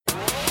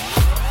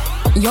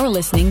You're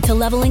listening to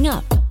Leveling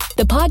Up,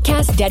 the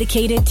podcast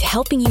dedicated to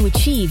helping you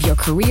achieve your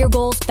career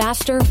goals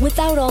faster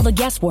without all the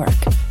guesswork.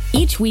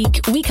 Each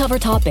week, we cover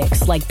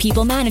topics like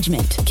people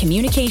management,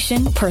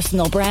 communication,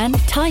 personal brand,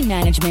 time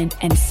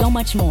management, and so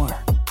much more.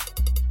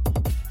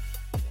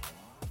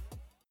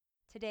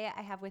 Today,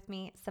 I have with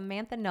me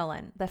Samantha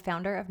Nolan, the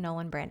founder of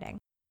Nolan Branding.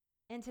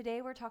 And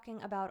today, we're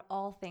talking about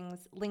all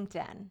things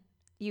LinkedIn.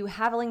 You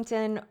have a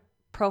LinkedIn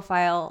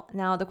profile.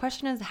 Now, the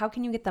question is, how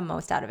can you get the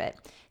most out of it?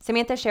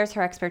 Samantha shares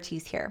her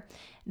expertise here.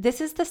 This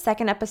is the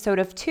second episode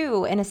of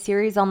 2 in a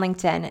series on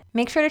LinkedIn.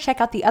 Make sure to check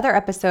out the other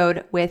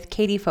episode with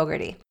Katie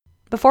Fogarty.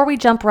 Before we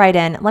jump right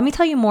in, let me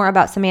tell you more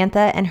about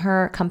Samantha and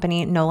her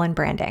company, Nolan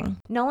Branding.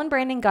 Nolan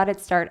Branding got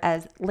its start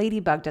as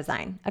Ladybug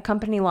Design, a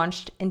company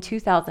launched in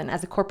 2000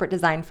 as a corporate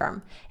design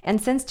firm.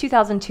 And since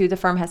 2002, the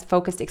firm has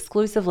focused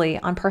exclusively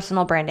on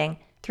personal branding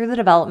through the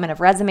development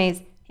of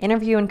resumes,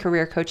 interview and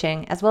career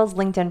coaching, as well as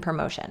LinkedIn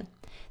promotion.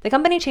 The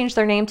company changed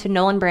their name to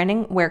Nolan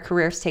Branding, where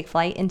careers take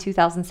flight in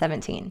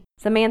 2017.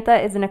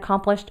 Samantha is an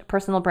accomplished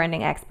personal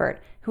branding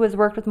expert who has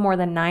worked with more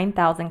than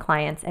 9,000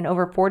 clients in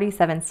over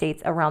 47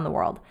 states around the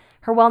world.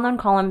 Her well-known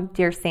column,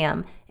 Dear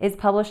Sam, is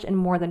published in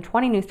more than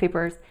 20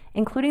 newspapers,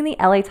 including the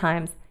LA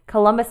Times,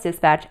 Columbus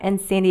Dispatch, and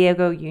San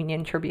Diego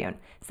Union Tribune.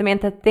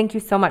 Samantha, thank you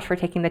so much for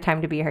taking the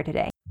time to be here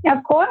today.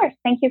 Of course.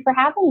 Thank you for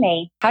having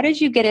me. How did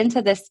you get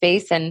into this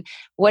space, and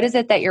what is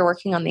it that you're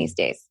working on these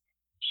days?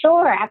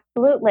 Sure,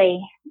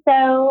 absolutely.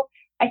 So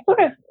I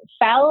sort of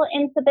fell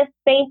into this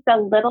space a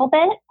little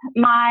bit.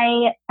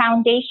 My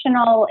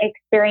foundational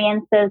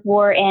experiences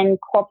were in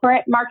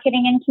corporate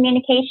marketing and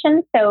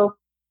communication. So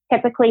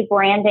typically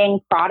branding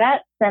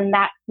products. And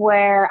that's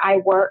where I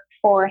worked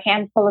for a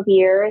handful of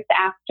years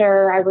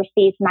after I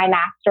received my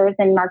master's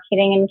in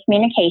marketing and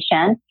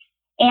communication.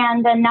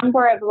 And a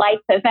number of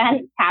life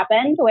events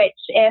happened, which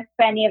if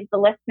any of the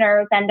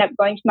listeners end up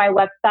going to my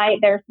website,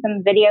 there's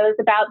some videos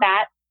about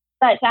that.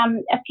 But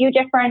a few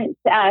different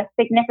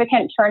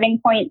significant turning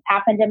points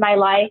happened in my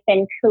life,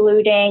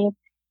 including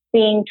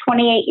being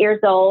 28 years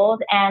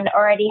old and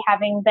already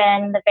having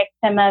been the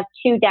victim of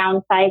 2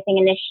 downsizing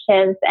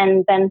initiatives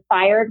and been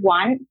fired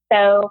once.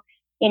 So,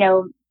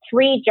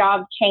 3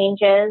 job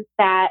changes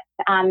that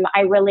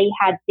I really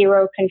had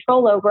zero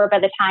control over by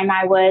the time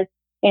I was,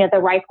 the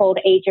ripe old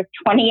age of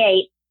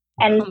 28.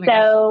 And it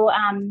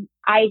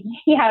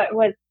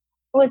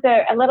was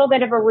a little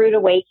bit of a rude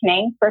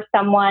awakening for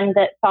someone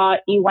that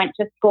thought you went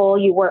to school,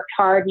 you worked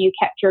hard, and you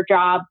kept your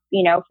job,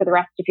 for the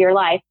rest of your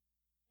life.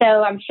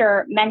 So I'm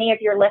sure many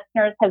of your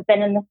listeners have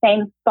been in the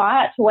same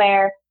spot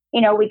where,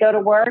 we go to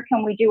work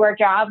and we do our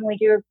job and we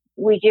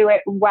do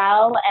it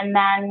well. And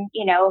then,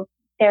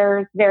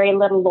 there's very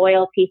little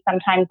loyalty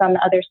sometimes on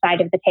the other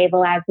side of the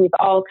table, as we've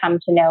all come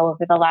to know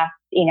over the last,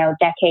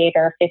 decade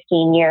or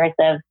 15 years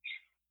of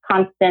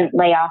constant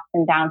layoffs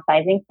and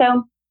downsizing.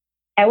 So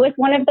I was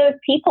one of those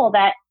people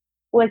that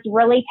was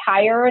really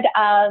tired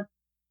of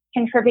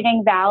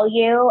contributing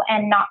value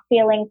and not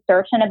feeling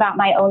certain about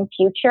my own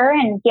future.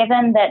 And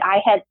given that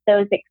I had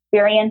those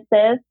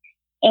experiences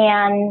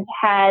and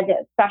had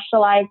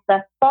specialized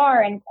thus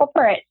far in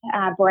corporate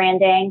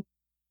branding,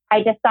 I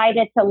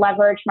decided to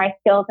leverage my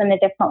skills in a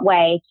different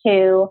way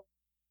to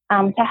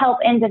help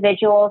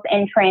individuals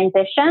in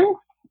transition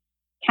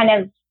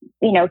kind of,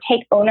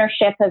 take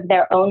ownership of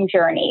their own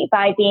journey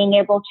by being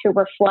able to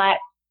reflect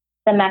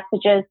the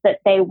messages that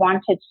they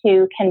wanted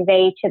to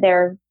convey to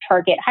their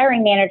target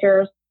hiring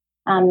managers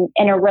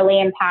in a really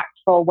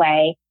impactful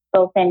way,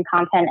 both in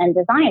content and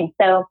design.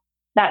 So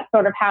that's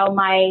sort of how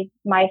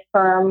my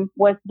firm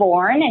was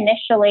born.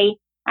 Initially,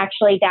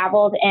 actually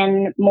dabbled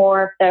in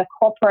more of the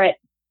corporate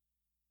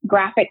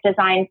graphic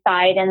design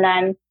side, and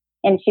then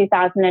in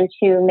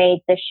 2002 made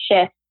the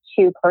shift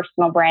to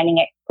personal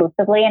branding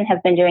exclusively and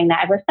have been doing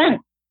that ever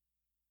since.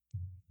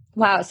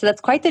 Wow. So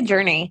that's quite the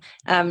journey.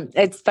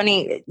 It's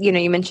funny,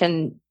 you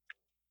mentioned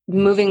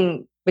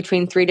moving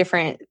between 3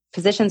 different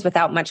positions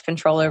without much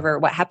control over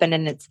what happened.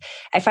 And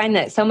I find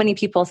that so many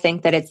people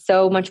think that it's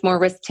so much more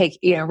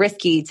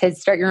risky to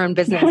start your own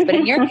business. But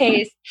in your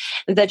case,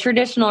 the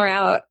traditional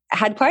route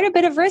had quite a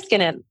bit of risk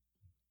in it.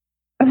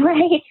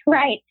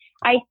 Right.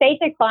 I say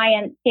to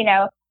clients,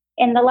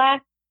 in the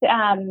last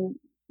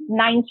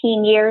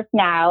 19 years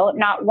now,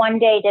 not one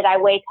day did I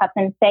wake up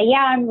and say,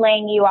 yeah, I'm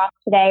laying you off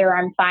today or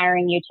I'm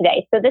firing you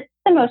today. So this is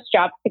the most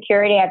job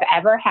security I've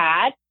ever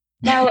had.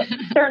 Now,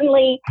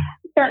 certainly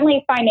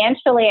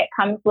financially, it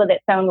comes with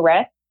its own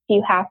risks.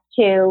 You have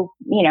to,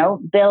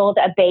 build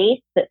a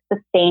base that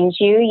sustains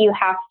you. You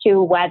have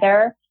to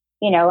weather,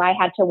 I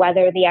had to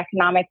weather the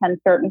economic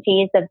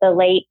uncertainties of the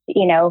late,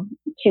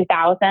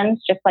 2000s,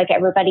 just like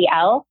everybody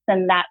else.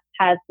 And that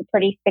has a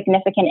pretty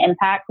significant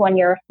impact when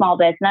you're a small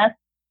business.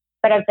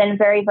 But I've been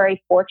very,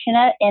 very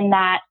fortunate in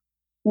that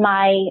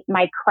my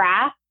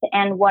craft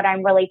and what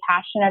I'm really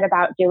passionate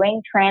about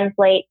doing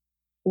translates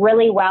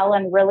really well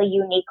and really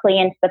uniquely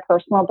into the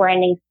personal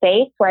branding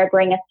space, where I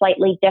bring a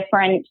slightly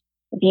different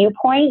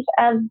viewpoint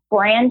of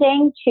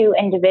branding to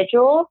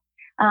individuals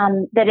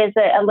that is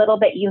a little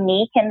bit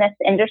unique in this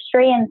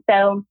industry. And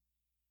so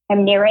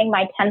I'm nearing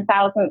my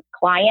 10,000th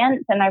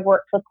client, and I've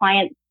worked with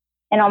clients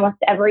in almost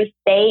every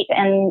state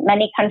and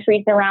many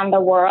countries around the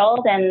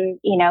world, and,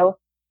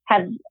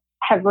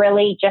 have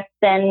really just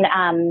been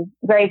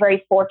very,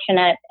 very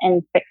fortunate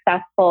and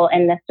successful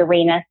in this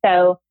arena.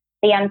 So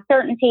the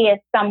uncertainty is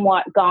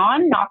somewhat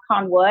gone, knock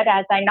on wood,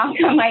 as I knock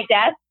on my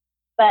desk.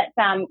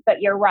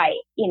 But you're right.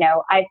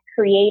 I've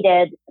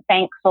created,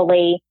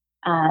 thankfully,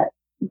 a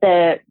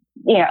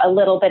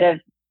little bit of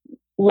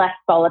less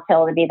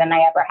volatility than I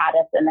ever had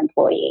as an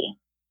employee.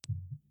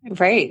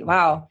 Right.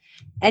 Wow.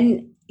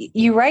 And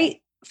you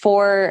write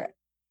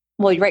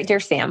Dear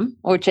Sam,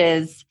 which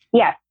is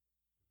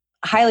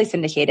highly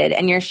syndicated,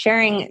 and you're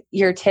sharing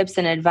your tips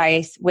and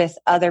advice with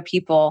other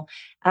people.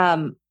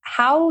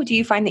 How do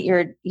you find that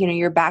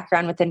your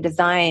background within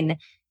design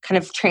kind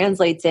of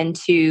translates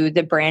into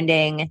the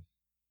branding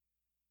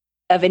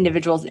of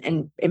individuals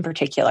in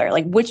particular?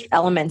 Like, which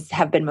elements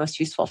have been most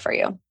useful for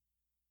you?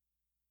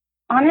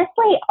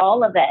 Honestly,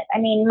 all of it. I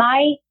mean,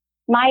 my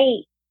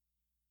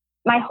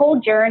whole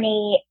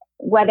journey,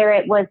 whether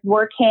it was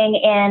working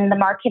in the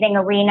marketing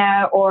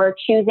arena or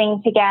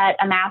choosing to get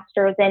a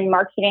master's in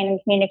marketing and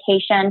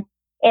communication,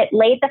 it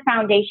laid the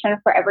foundation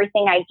for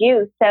everything I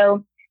do.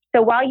 So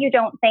while you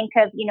don't think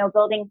of,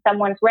 building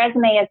someone's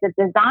resume as a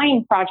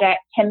design project,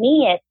 to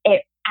me,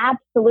 it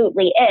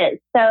absolutely is.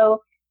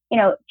 So,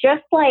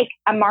 just like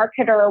a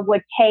marketer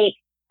would take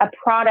a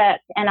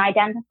product and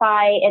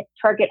identify its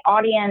target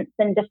audience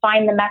and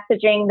define the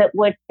messaging that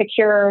would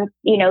secure,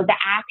 the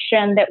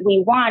action that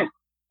we want,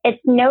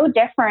 it's no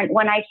different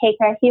when I take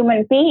a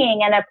human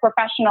being and a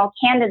professional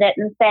candidate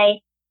and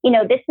say,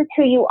 this is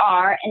who you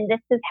are and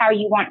this is how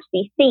you want to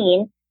be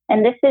seen.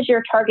 And this is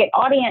your target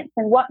audience.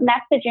 And what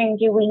messaging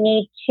do we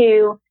need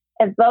to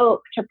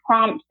evoke to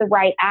prompt the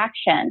right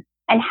action?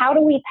 And how do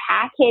we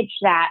package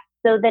that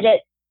so that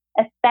it's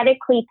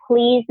aesthetically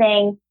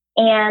pleasing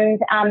and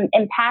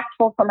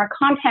impactful from a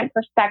content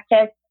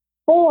perspective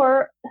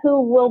for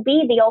who will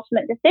be the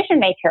ultimate decision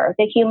maker,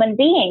 the human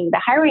being,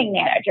 the hiring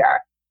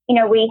manager?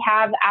 We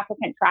have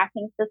applicant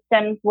tracking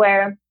systems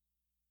where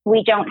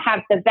we don't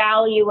have the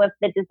value of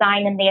the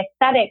design and the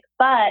aesthetic,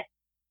 but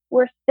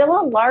we're still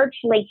a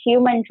largely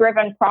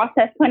human-driven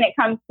process when it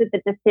comes to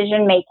the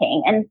decision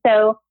making. And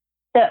so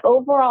the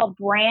overall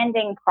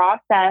branding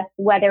process,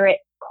 whether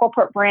it's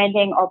corporate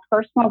branding or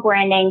personal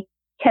branding,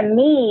 to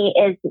me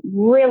is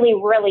really,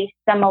 really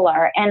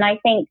similar. And I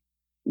think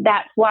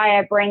that's why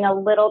I bring a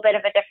little bit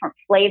of a different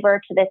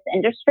flavor to this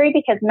industry,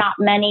 because not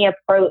many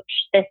approach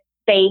this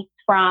space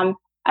from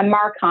a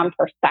Marcom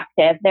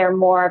perspective. They're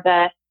more of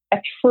a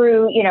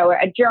true,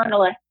 a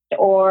journalist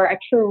or a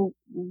true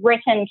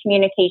written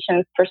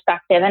communications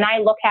perspective. And I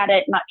look at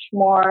it much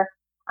more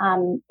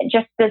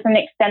just as an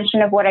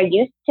extension of what I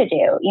used to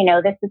do.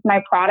 This is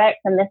my product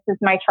and this is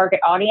my target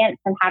audience,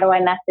 and how do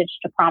I message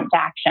to prompt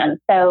action?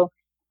 So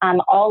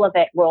all of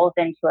it rolls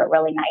into it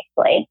really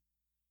nicely.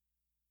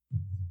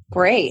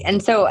 Great.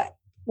 And so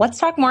let's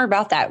talk more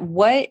about that.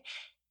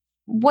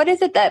 What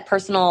is it that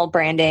personal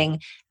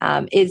branding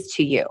is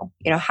to you?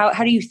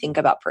 How do you think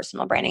about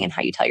personal branding and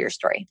how you tell your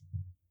story?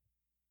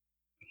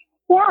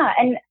 Yeah.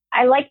 And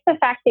I like the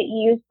fact that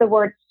you use the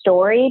word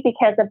story,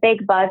 because a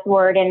big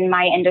buzzword in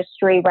my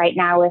industry right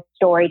now is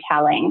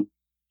storytelling.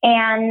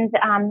 And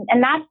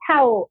that's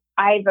how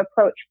I've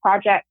approached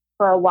projects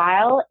for a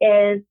while,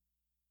 is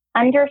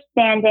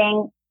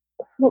understanding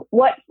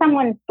what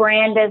someone's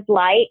brand is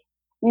like,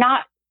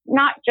 not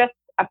just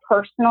a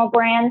personal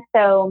brand.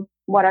 So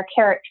what our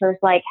characters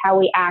like, how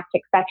we act,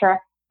 etc.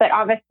 But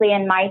obviously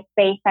in my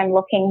space, I'm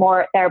looking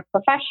more at their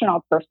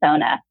professional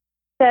persona.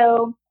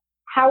 So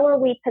how are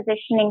we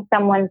positioning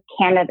someone's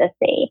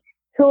candidacy?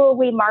 Who are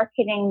we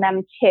marketing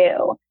them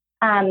to?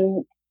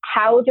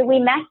 How do we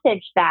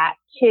message that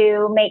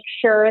to make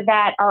sure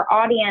that our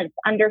audience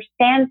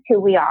understands who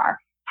we are?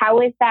 How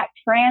is that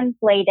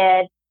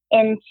translated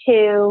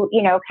into,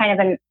 kind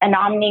of an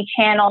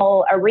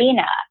omni-channel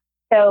arena?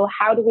 So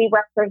how do we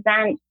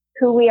represent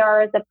who we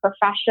are as a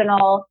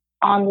professional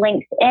on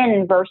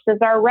LinkedIn versus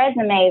our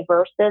resume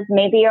versus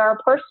maybe our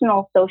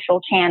personal social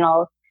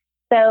channels?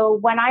 So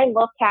when I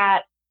look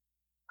at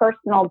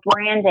personal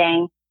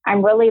branding,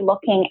 I'm really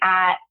looking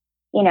at,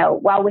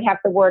 while we have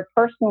the word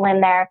personal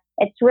in there,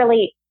 it's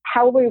really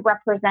how are we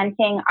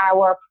representing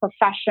our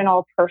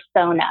professional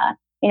persona?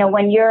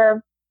 When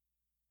you're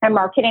a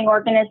marketing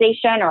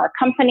organization or a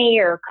company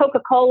or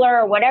Coca-Cola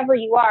or whatever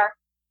you are,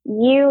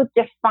 you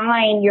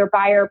define your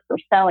buyer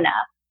persona.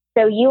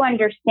 So you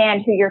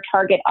understand who your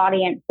target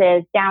audience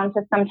is, down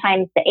to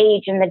sometimes the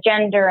age and the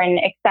gender and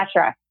et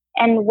cetera.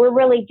 And we're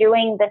really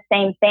doing the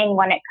same thing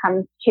when it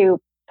comes to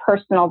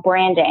personal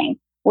branding.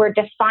 We're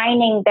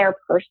defining their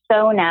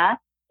persona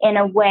in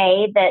a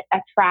way that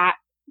attracts,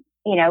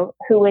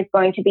 who is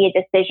going to be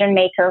a decision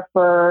maker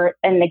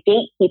and the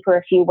gatekeeper,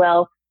 if you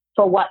will,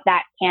 for what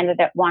that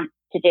candidate wants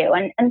to do.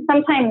 And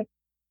sometimes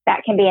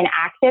that can be an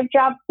active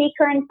job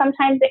seeker, and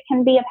sometimes it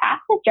can be a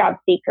passive job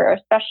seeker,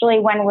 especially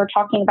when we're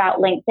talking about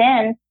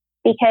LinkedIn,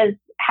 because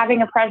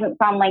having a presence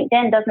on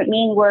LinkedIn doesn't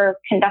mean we're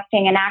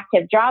conducting an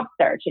active job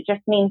search. It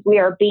just means we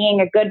are being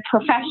a good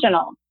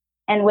professional.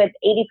 And with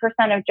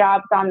 80% of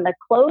jobs on the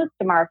closed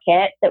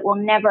market that will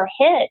never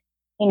hit,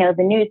 the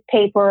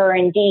newspaper or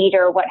Indeed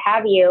or what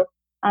have you,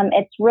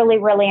 it's really,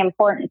 really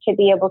important to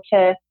be able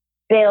to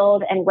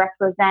build and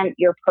represent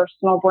your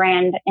personal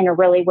brand in a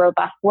really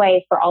robust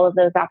way for all of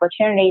those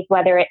opportunities,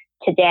 whether it's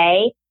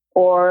today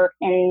or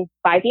in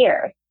 5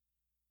 years.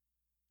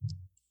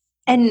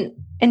 And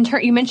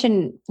you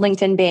mentioned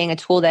LinkedIn being a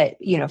tool that,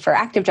 for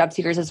active job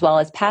seekers as well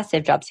as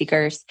passive job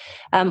seekers.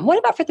 What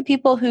about for the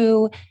people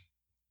who,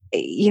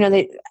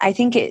 I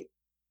think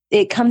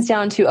it comes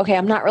down to, okay,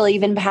 I'm not really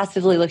even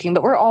passively looking,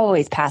 but we're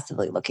always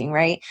passively looking,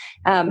 right?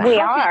 We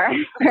are.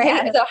 Right?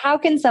 Yes. So how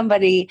can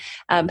somebody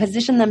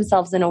position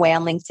themselves in a way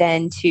on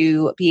LinkedIn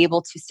to be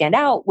able to stand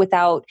out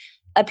without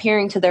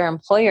appearing to their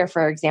employer,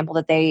 for example,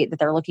 that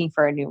they're looking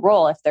for a new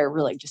role if they're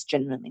really just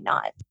genuinely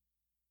not?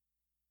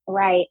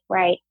 Right.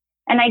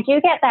 And I do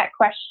get that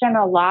question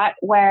a lot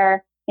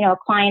where, a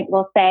client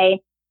will say,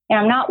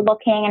 I'm not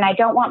looking and I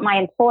don't want my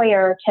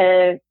employer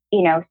to,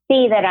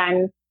 see that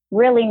I'm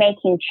really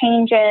making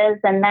changes.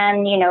 And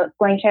then, it's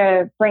going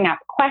to bring up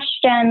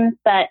questions.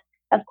 But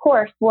of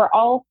course, we're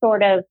all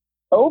sort of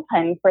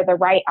open for the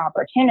right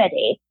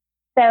opportunity.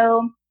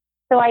 So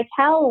I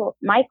tell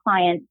my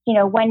clients,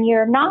 when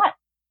you're not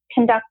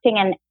conducting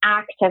an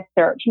active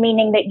search,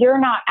 meaning that you're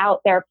not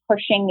out there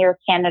pushing your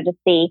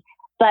candidacy,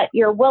 but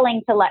you're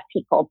willing to let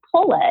people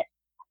pull it,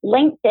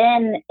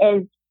 LinkedIn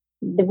is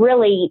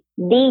really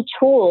the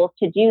tool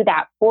to do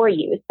that for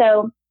you.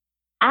 So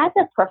as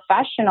a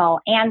professional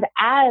and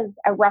as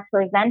a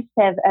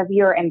representative of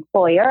your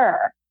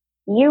employer,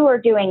 you are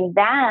doing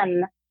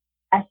them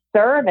a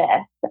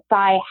service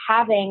by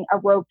having a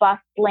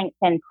robust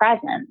LinkedIn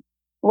presence,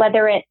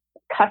 whether it's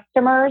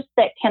customers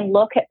that can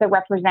look at the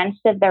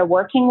representative they're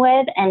working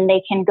with and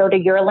they can go to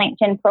your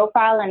LinkedIn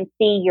profile and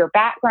see your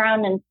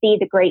background and see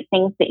the great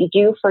things that you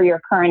do for your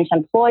current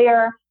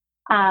employer.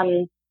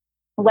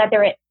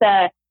 Whether it's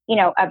a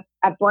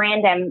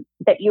brand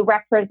that you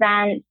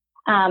represent,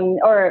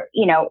 or,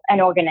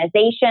 an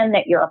organization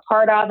that you're a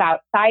part of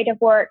outside of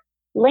work,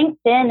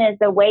 LinkedIn is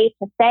a way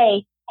to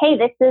say, hey,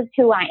 this is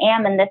who I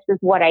am and this is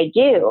what I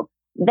do.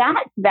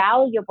 That's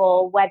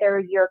valuable whether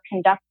you're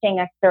conducting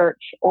a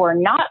search or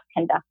not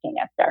conducting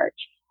a search.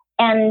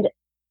 And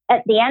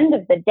at the end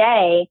of the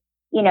day,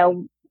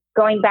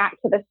 going back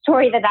to the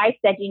story that I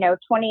said,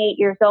 28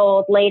 years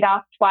old, laid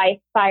off twice,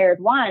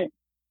 fired once,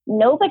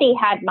 nobody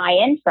had my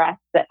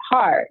interests at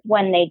heart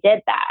when they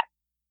did that.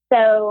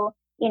 So,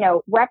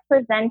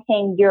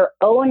 representing your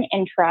own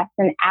interests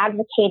and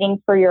advocating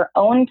for your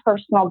own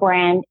personal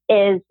brand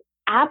is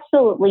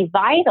absolutely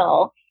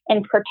vital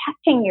in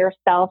protecting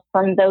yourself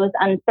from those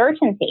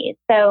uncertainties.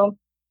 So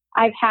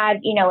I've had,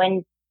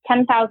 in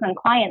 10,000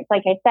 clients,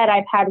 like I said,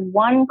 I've had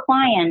one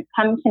client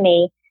come to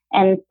me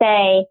and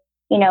say,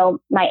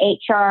 my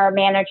HR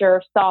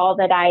manager saw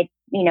that I,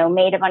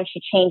 made a bunch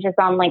of changes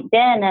on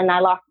LinkedIn and I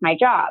lost my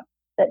job.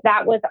 But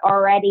that was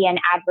already an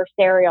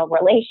adversarial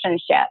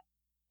relationship.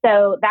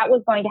 So that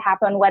was going to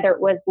happen whether it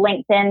was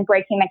LinkedIn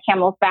breaking the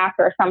camel's back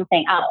or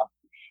something else.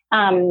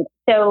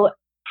 So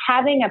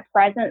having a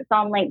presence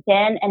on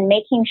LinkedIn and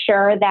making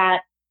sure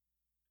that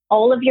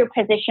all of your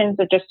positions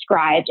are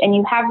described and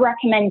you have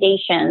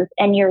recommendations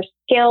and your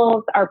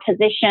skills are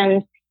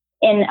positioned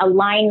in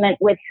alignment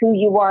with who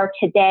you are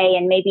today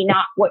and maybe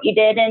not what you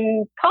did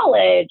in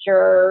college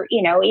or,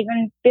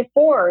 even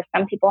before.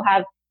 Some people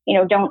have,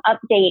 don't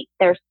update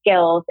their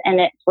skills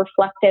and it's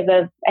reflective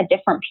of a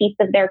different piece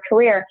of their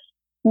career.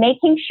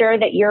 Making sure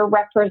that you're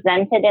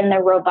represented in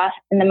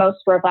the most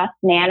robust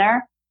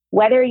manner,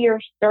 whether you're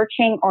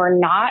searching or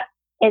not,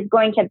 is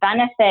going to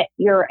benefit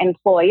your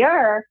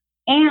employer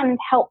and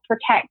help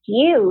protect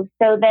you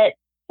so that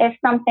if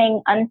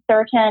something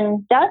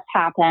uncertain does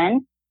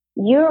happen,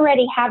 you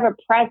already have a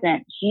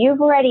presence. You've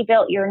already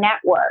built your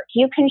network.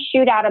 You can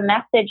shoot out a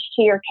message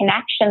to your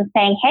connections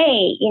saying,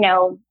 hey,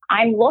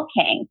 I'm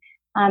looking.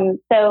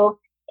 So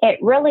it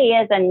really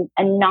is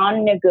a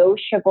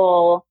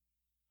non-negotiable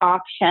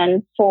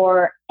option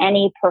for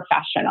any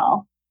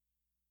professional.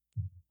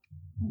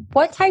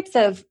 What types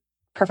of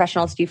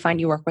professionals do you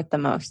find you work with the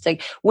most?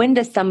 Like, when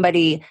does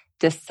somebody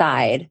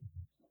decide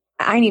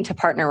I need to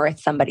partner with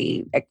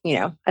somebody,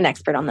 an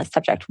expert on this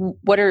subject?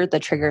 What are the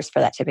triggers for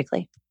that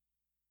typically?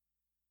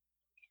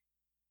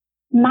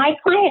 My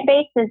client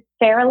base is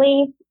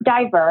fairly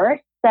diverse.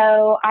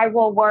 So I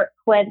will work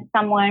with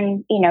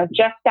someone,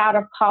 just out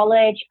of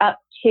college up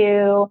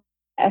to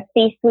a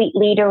C-suite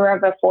leader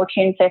of a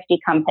Fortune 50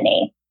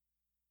 company.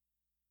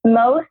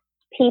 Most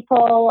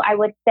people, I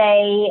would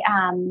say,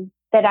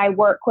 that I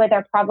work with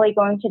are probably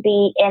going to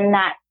be in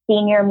that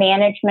senior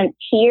management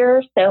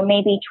tier. So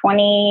maybe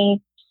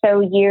 20 so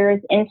years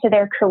into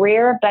their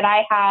career, but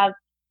I have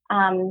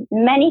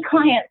many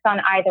clients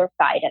on either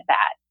side of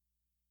that.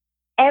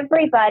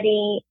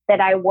 Everybody that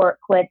I work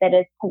with that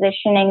is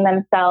positioning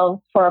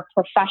themselves for a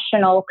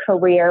professional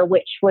career,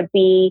 which would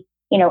be,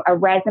 a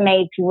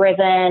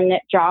resume-driven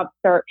job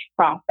search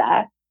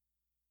process,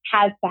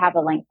 has to have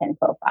a LinkedIn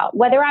profile.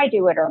 Whether I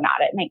do it or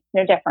not, it makes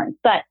no difference.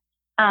 But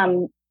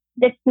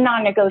it's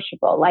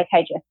non-negotiable, like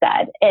I just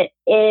said. It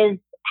is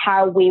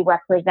how we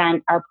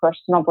represent our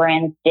personal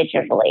brands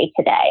digitally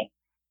today.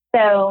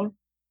 So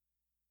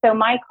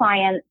my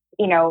clients,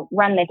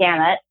 run the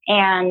gamut,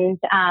 and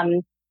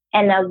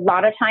a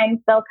lot of times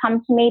they'll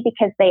come to me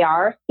because they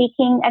are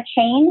seeking a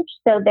change.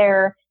 So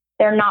they're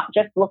not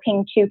just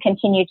looking to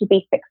continue to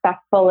be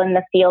successful in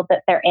the field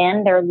that they're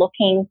in. They're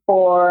looking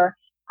for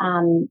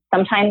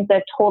sometimes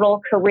a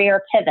total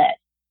career pivot.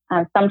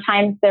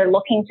 Sometimes they're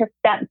looking to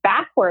step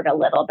backward a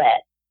little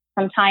bit.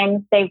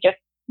 Sometimes they've just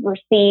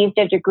received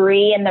a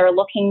degree and they're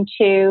looking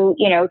to,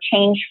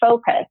 change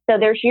focus. So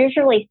there's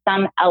usually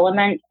some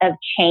element of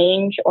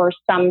change or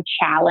some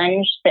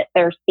challenge that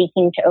they're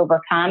seeking to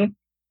overcome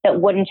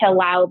that wouldn't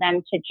allow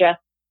them to just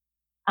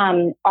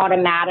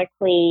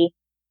automatically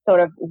sort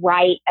of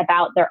write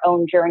about their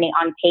own journey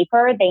on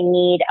paper. They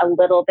need a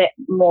little bit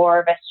more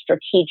of a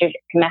strategic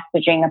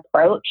messaging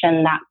approach,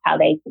 and that's how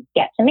they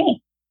get to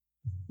me.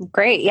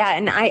 Great. Yeah.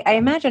 And I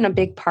imagine a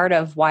big part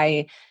of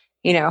why,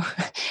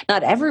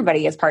 not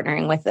everybody is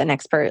partnering with an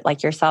expert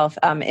like yourself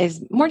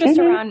is more just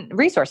around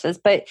resources,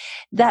 but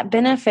that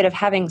benefit of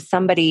having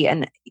somebody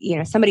and,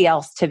 somebody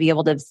else to be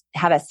able to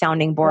have a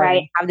sounding board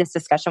and have this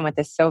discussion with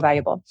is so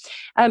valuable.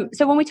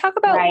 So when we talk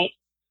about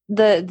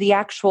the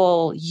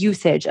actual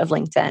usage of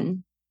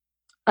LinkedIn,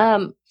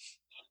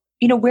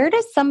 where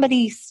does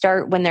somebody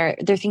start when they're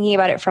thinking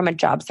about it from a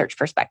job search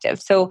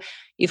perspective? So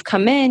you've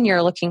come in,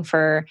 you're looking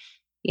for,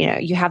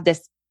 you have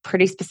this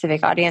pretty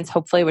specific audience,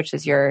 hopefully, which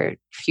is your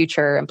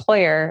future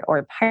employer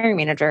or hiring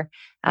manager.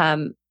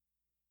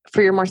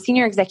 For your more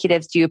senior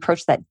executives, do you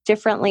approach that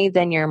differently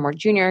than your more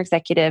junior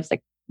executives?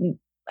 Like,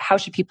 how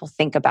should people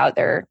think about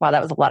wow,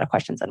 that was a lot of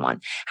questions in one.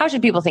 How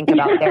should people think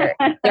about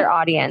their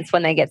audience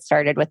when they get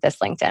started with this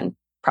LinkedIn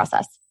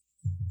process?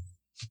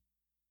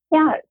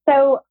 Yeah.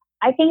 So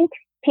I think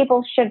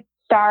people should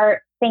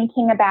start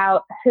thinking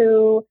about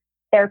who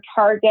their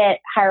target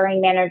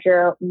hiring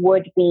manager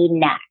would be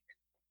next.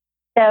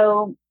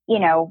 So,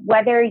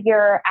 whether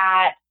you're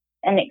at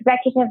an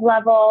executive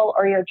level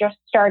or you're just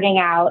starting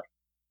out,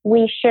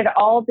 we should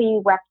all be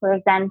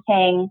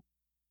representing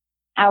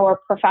our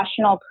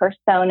professional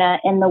persona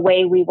in the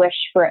way we wish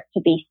for it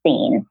to be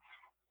seen.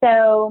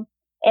 So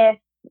if,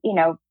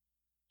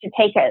 to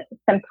take a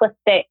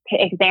simplistic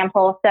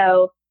example,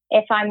 so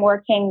if I'm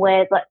working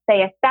with, let's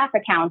say, a staff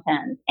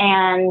accountant,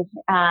 and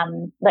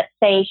let's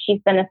say she's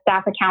been a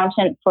staff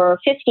accountant for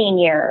 15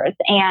 years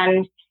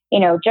and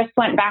just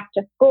went back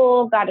to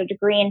school, got a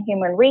degree in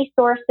human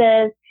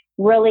resources,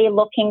 really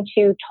looking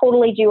to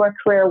totally do a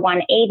career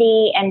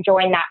 180 and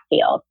join that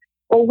field.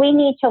 Well, we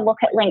need to look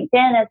at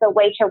LinkedIn as a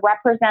way to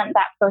represent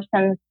that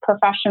person's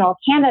professional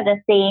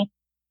candidacy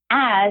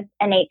as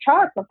an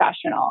HR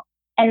professional.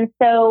 And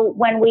so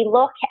when we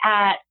look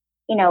at,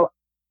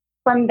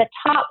 from the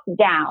top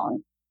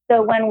down,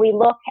 so when we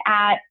look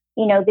at,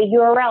 the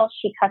URL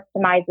she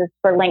customizes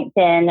for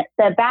LinkedIn,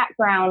 the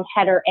background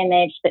header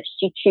image that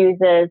she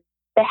chooses,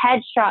 the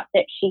headshot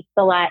that she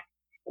selects,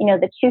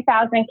 the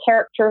 2,000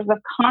 characters of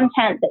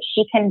content that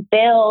she can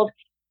build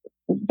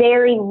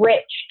very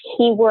rich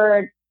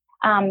keyword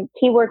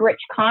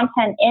rich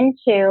content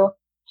into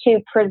to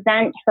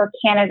present her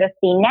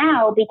candidacy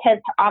now, because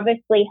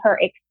obviously her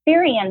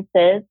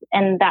experiences,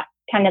 and that's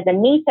kind of the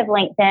meat of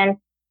LinkedIn,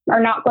 are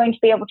not going to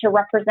be able to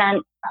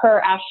represent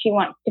her as she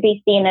wants to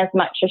be seen as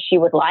much as she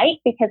would like,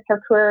 because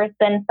her career has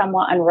been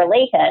somewhat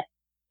unrelated.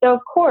 So of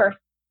course,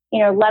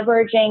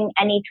 leveraging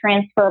any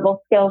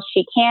transferable skills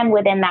she can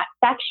within that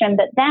section,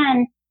 but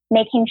then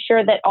making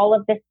sure that all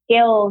of the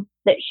skills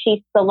that she's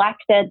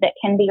selected that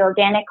can be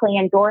organically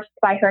endorsed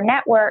by her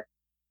network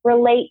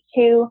relate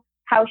to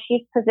how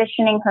she's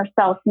positioning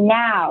herself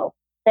now,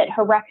 that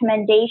her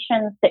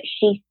recommendations that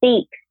she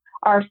seeks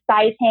are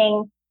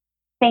citing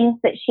things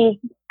that she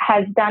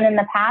has done in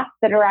the past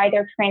that are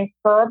either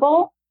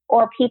transferable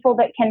or people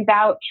that can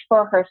vouch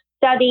for her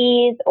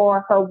studies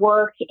or her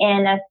work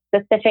in a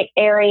specific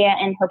area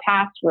in her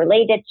past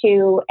related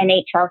to an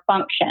HR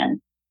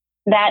function.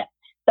 That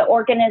the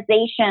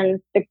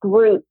organizations, the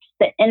groups,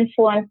 the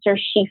influencers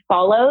she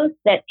follows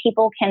that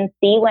people can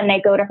see when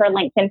they go to her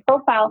LinkedIn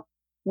profile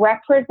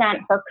represent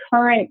her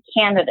current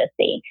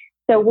candidacy.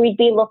 So we'd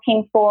be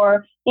looking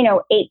for,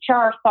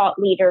 HR thought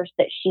leaders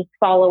that she's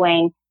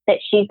following, that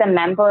she's a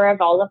member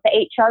of all of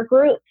the HR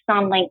groups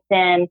on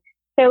LinkedIn.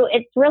 So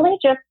it's really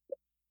just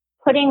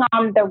putting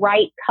on the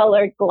right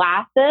colored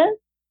glasses.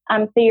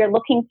 So you're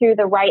looking through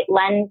the right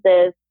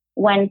lenses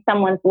when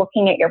someone's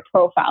looking at your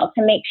profile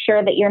to make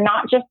sure that you're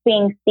not just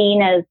being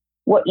seen as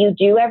what you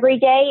do every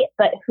day,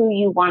 but who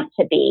you want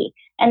to be.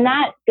 And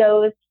that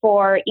goes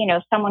for,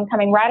 someone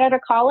coming right out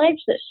of college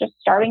that's just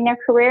starting their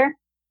career,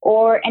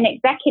 or an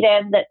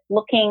executive that's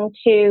looking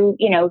to,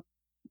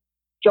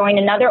 join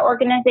another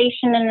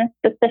organization in a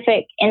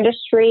specific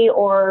industry,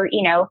 or,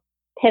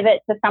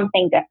 pivot to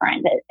something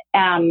different.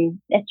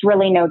 It's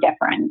really no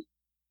different.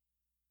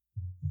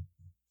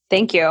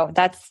 Thank you.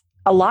 That's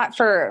a lot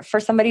for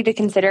somebody to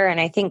consider. And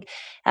I think,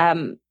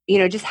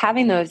 just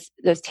having those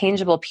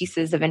tangible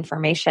pieces of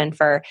information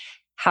for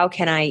how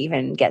can I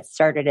even get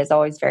started is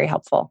always very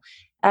helpful.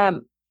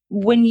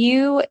 When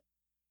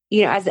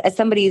as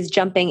somebody is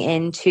jumping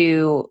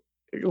into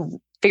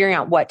figuring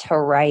out what to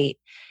write,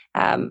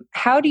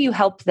 how do you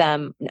help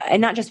them,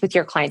 and not just with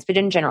your clients, but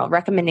in general,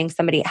 recommending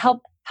somebody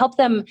help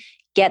them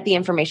get the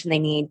information they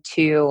need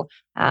to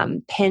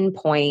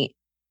pinpoint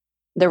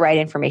the right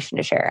information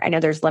to share? I know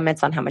there's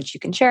limits on how much you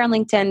can share on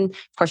LinkedIn.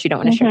 Of course, you don't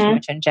want to share too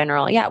much in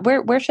general. Yeah.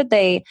 Where should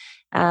they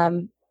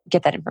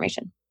get that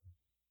information?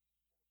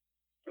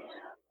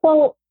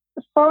 Well,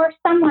 for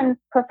someone's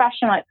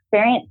professional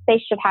experience, they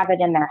should have it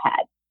in their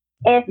head.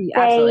 If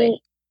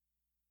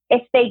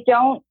they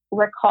don't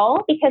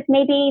recall, because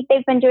maybe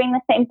they've been doing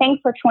the same thing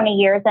for 20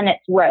 years and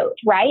it's rote,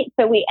 right?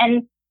 So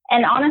and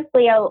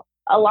honestly,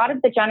 a lot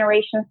of the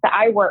generations that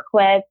I work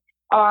with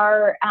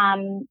are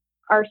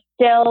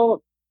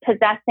still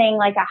possessing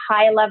like a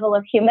high level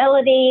of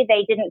humility.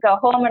 They didn't go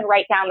home and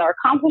write down their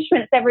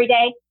accomplishments every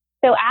day.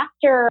 So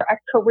after a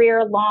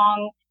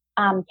career-long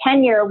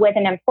tenure with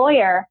an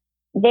employer,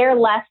 they're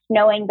left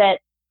knowing that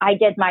I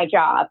did my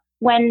job.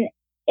 When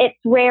it's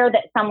rare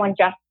that someone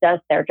just does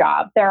their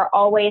job. There are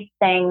always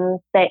things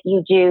that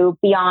you do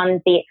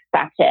beyond the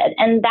expected.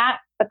 And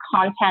that's the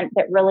content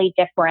that really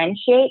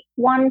differentiates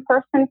one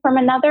person from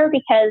another,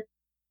 because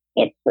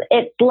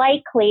it's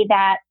likely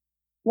that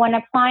when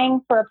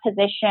applying for a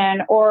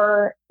position,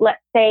 or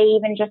let's say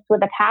even just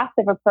with a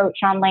passive approach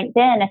on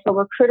LinkedIn, if a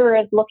recruiter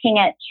is looking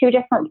at two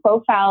different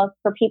profiles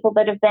for people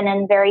that have been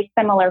in very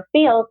similar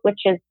fields,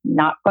 which is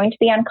not going to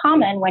be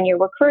uncommon when you're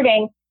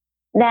recruiting,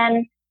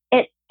 then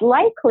it's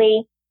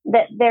likely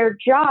that their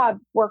jobs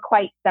were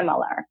quite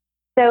similar.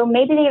 So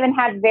maybe they even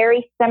had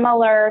very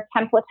similar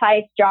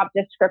templatized job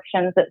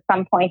descriptions at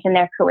some point in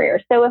their career.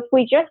 So if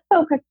we just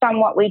focused on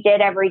what we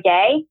did every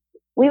day,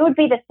 we would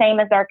be the same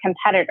as our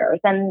competitors.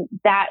 And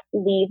that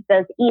leaves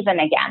us even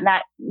again,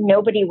 that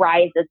nobody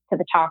rises to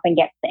the top and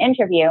gets the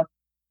interview.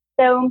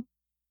 So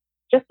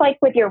just like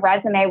with your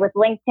resume, with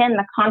LinkedIn,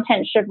 the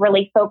content should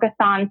really focus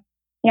on,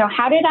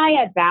 how did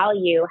I add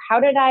value? How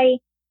did I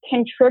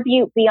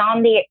contribute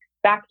beyond the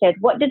expected?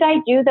 What did I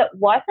do that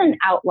wasn't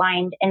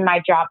outlined in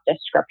my job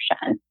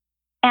description?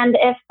 And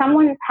if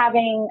someone's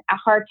having a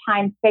hard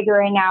time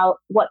figuring out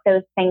what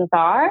those things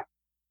are,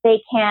 they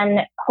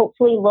can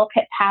hopefully look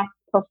at past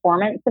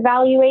performance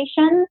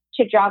evaluations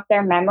to jog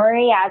their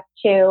memory as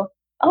to,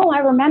 I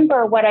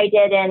remember what I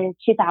did in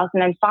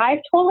 2005.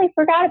 Totally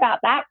forgot about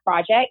that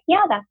project.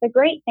 Yeah, that's a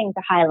great thing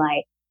to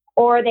highlight.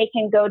 Or they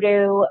can go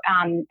to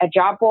a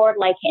job board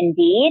like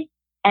Indeed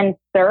and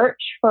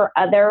search for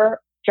other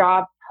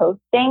job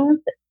postings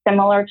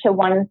similar to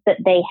ones that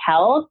they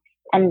held.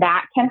 And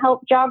that can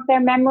help jog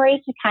their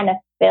memory to kind of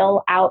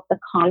fill out the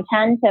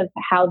content of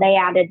how they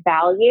added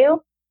value.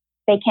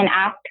 They can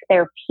ask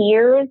their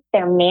peers,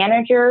 their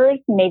managers,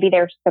 maybe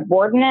their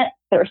subordinates,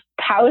 their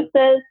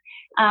spouses,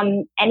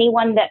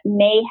 anyone that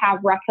may have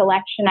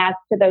recollection as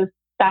to those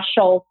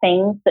special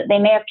things that they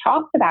may have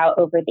talked about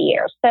over the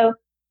years. So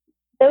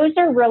those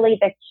are really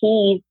the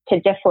keys to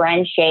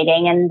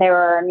differentiating. And there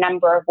are a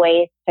number of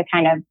ways to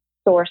kind of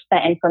source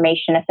that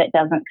information if it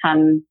doesn't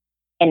come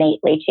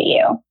innately to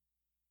you.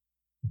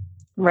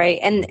 Right.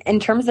 And in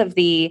terms of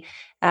the,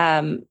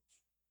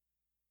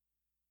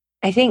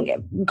 I think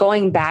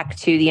going back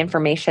to the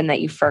information that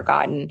you've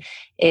forgotten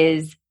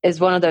is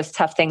one of those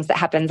tough things that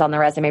happens on the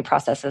resume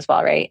process as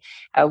well, right?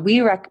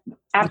 We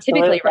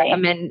typically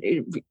recommend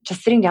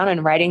just sitting down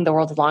and writing the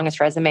world's longest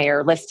resume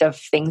or list of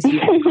things you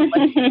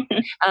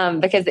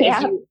want, because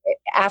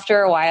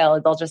after a while,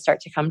 they'll just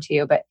start to come to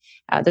you. But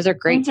those are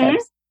great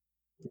tips.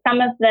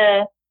 Some of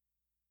the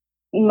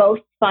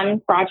most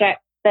fun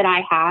projects that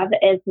I have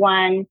is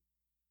when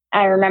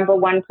I remember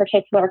one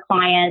particular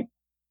client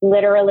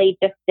literally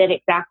just did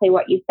exactly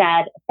what you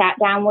said, sat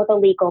down with a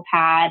legal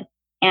pad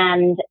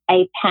and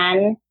a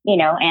pen,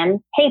 and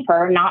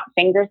paper, not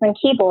fingers and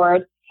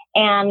keyboard,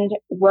 and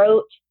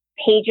wrote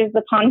pages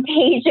upon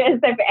pages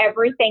of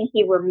everything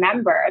he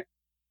remembered.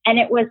 And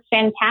it was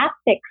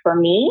fantastic for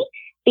me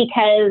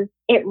because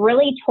it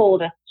really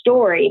told a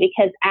story,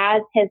 because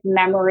as his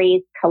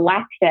memories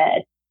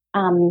collected,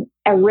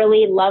 a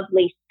really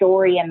lovely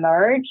story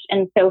emerged.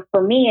 And so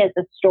for me as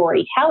a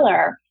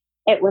storyteller,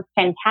 it was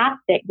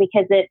fantastic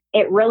because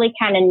it really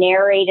kind of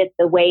narrated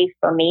the way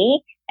for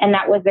me. And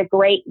that was a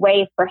great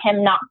way for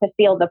him not to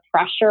feel the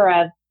pressure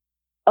of,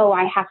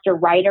 I have to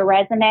write a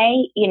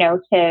resume,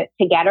 to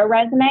get a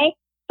resume.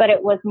 But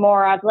it was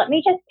more of, let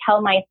me just tell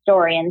my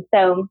story. And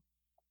so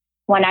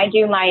when I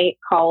do my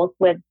calls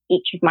with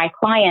each of my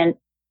clients,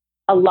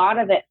 a lot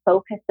of it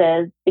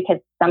focuses, because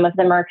some of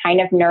them are kind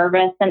of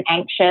nervous and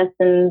anxious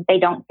and they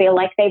don't feel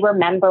like they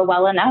remember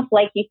well enough,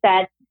 like you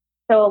said.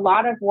 So a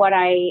lot of what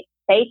I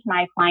say to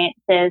my clients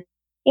is,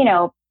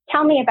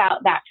 tell me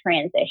about that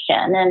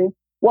transition and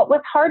what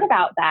was hard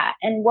about that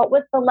and what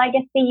was the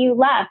legacy you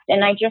left.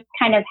 And I just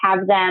kind of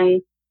have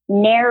them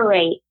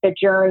narrate the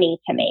journey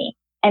to me.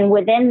 And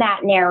within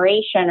that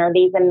narration are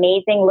these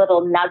amazing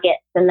little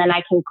nuggets. And then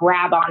I can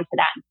grab onto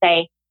that and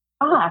say,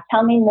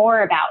 tell me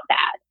more about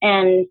that.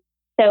 And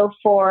so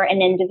for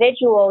an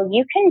individual,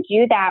 you can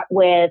do that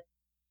with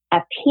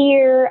a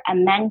peer, a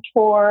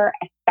mentor,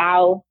 a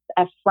spouse,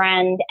 a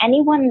friend,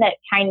 anyone that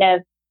kind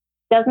of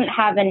doesn't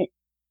have an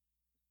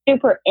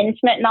super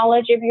intimate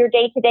knowledge of your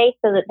day to day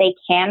so that they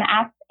can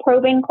ask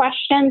probing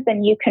questions,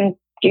 and you can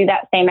do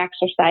that same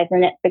exercise.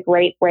 And it's a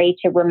great way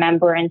to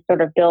remember and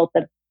sort of build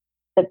the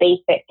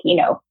basic,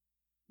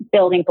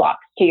 building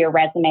blocks to your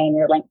resume and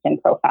your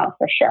LinkedIn profile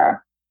for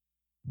sure.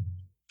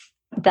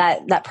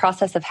 That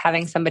process of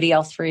having somebody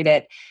else read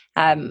it,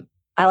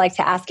 I like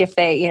to ask if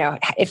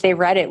they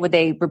read it, would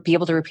they be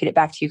able to repeat it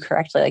back to you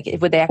correctly? Like,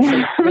 would they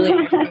actually really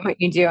know what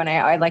you do? And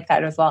I like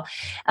that as well.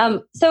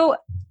 So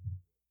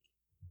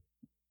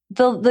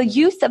the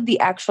use of the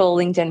actual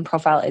LinkedIn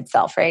profile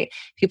itself, right?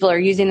 People are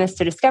using this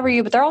to discover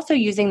you, but they're also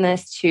using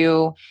this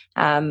to,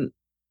 we're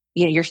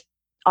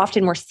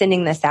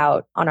sending this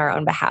out on our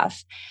own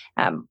behalf.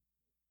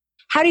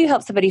 How do you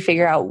help somebody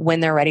figure out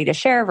when they're ready to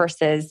share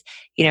versus,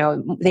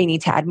 they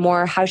need to add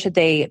more? How should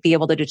they be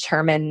able to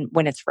determine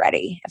when it's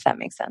ready, if that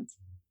makes sense?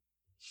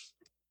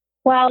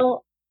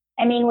 Well,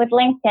 with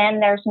LinkedIn,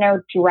 there's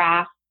no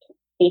draft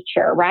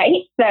feature,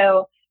 right?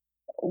 So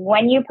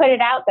when you put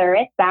it out there,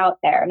 it's out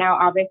there. Now,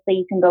 obviously,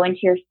 you can go into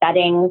your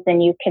settings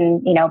and you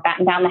can,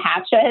 batten down the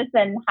hatches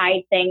and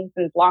hide things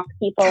and block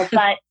people.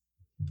 But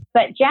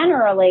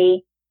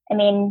generally,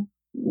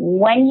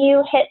 when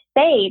you hit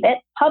save,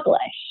 it's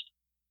published.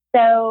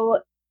 So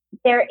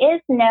there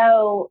is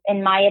no,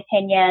 in my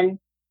opinion,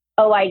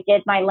 I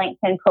did my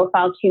LinkedIn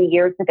profile 2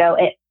 years ago,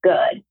 it's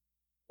good.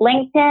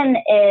 LinkedIn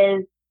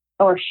is,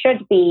 or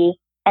should be,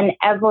 an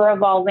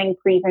ever-evolving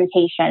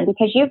presentation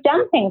because you've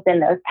done things in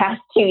those past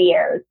 2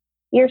 years.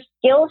 Your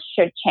skills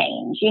should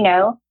change,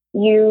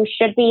 You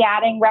should be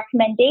adding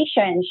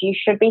recommendations. You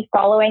should be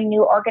following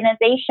new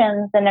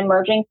organizations and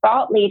emerging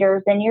thought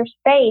leaders in your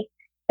space.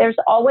 There's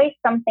always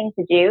something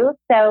to do.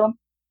 So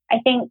I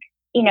think,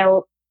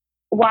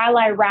 while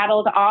I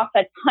rattled off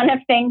a ton of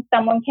things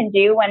someone can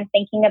do when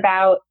thinking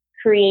about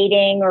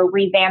creating or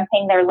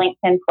revamping their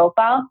LinkedIn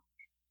profile,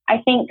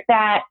 I think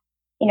that,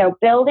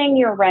 building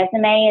your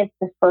resume is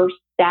the first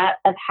step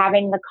of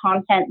having the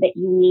content that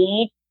you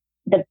need,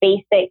 the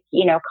basic,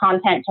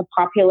 content to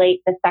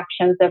populate the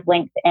sections of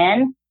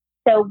LinkedIn.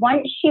 So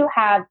once you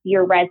have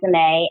your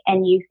resume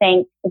and you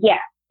think, yes,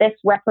 this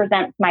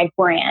represents my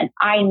brand,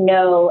 I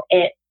know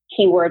it's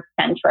keyword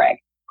centric.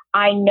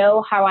 I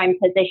know how I'm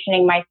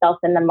positioning myself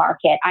in the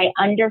market. I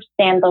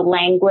understand the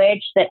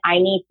language that I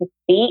need to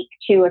speak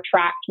to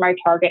attract my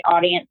target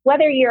audience,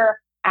 whether you're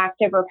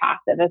active or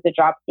passive as a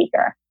job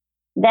seeker.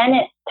 Then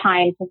it's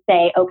time to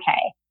say,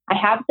 okay, I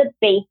have the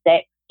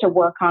basics to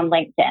work on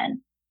LinkedIn.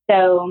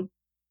 So,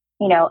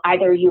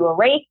 either you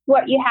erase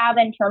what you have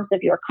in terms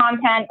of your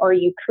content or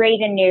you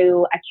create a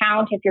new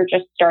account if you're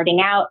just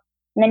starting out.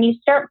 And then you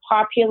start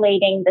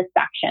populating the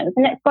sections,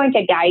 and it's going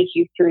to guide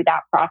you through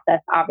that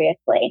process,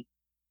 obviously.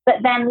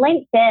 But then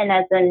LinkedIn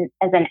as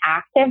an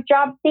active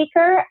job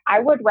seeker, I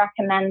would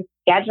recommend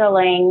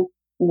scheduling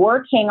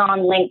working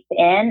on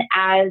LinkedIn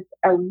as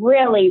a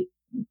really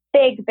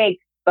big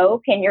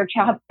spoke in your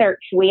job search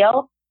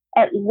wheel,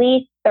 at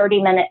least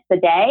 30 minutes a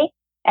day.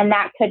 And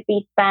that could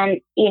be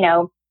spent,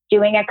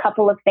 doing a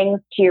couple of things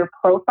to your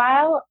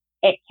profile.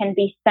 It can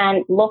be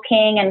spent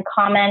looking and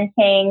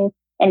commenting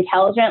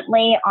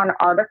intelligently on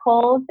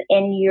articles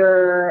in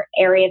your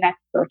area of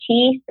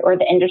expertise or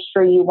the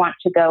industry you want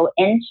to go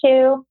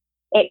into.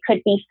 It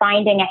could be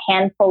finding a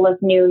handful of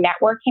new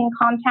networking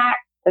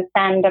contacts to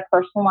send a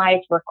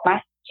personalized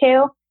request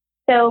to.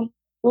 So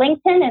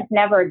LinkedIn is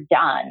never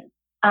done.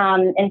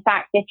 In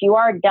fact, if you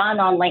are done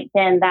on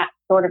LinkedIn, that's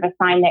sort of a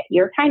sign that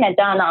you're kind of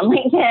done on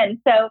LinkedIn.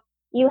 So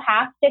you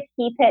have to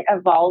keep it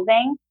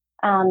evolving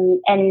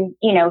and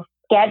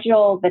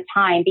schedule the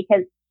time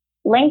because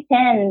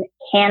LinkedIn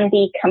can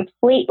be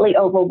completely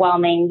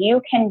overwhelming.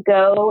 You can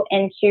go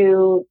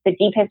into the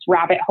deepest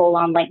rabbit hole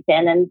on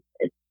LinkedIn and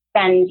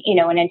spend,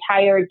 an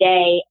entire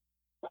day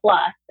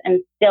plus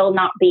and still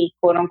not be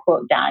quote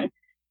unquote done.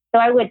 So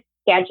I would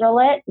schedule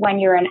it when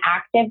you're an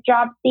active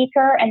job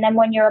seeker. And then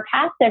when you're a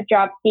passive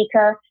job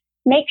seeker,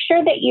 make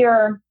sure that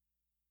you're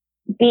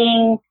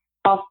being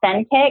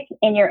authentic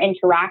in your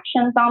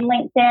interactions on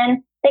LinkedIn,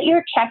 that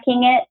you're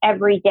checking it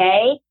every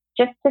day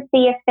just to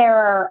see if there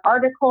are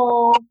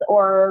articles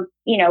or,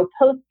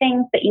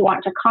 postings that you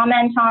want to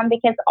comment on,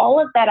 because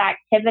all of that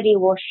activity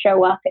will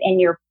show up in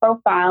your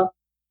profile.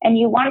 And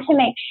you want to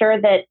make sure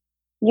that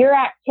your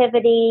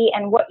activity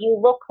and what you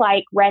look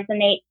like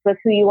resonates with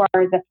who you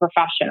are as a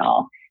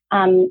professional.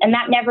 And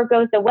that never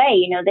goes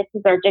away. This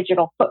is our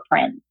digital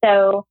footprint.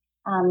 So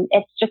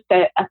it's just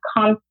a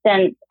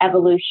constant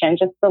evolution,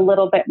 just a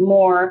little bit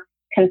more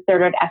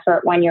concerted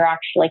effort when you're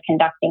actually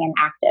conducting an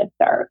active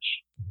search.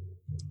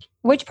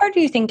 Which part do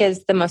you think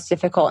is the most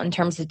difficult in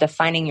terms of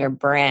defining your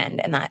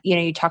brand? And that,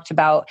 you talked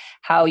about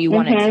how you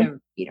want it to,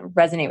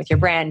 resonate with your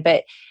brand,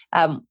 but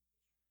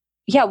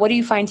what do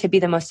you find to be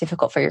the most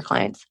difficult for your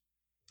clients?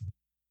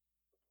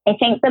 I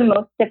think the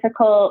most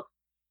difficult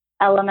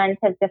element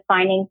of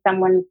defining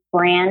someone's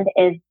brand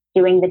is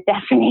doing the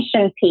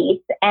definition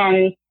piece.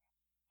 And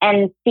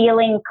and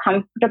feeling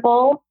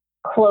comfortable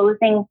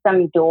closing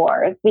some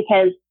doors,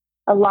 because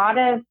a lot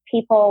of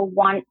people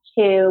want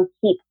to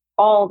keep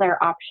all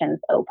their options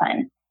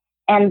open.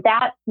 And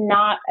that's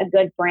not a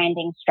good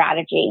branding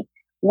strategy.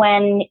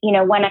 When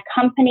a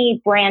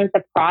company brands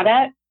a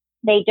product,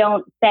 they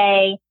don't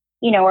say,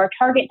 our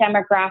target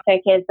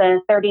demographic is a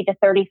 30 to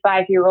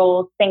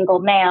 35-year-old single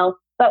male,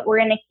 but we're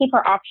going to keep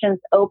our options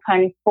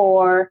open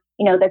for,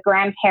 the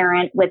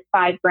grandparent with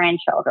 5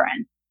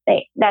 grandchildren.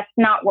 That's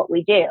not what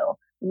we do.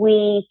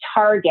 We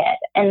target.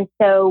 And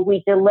so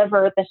we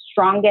deliver the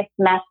strongest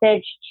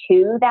message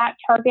to that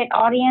target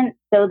audience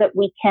so that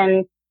we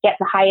can get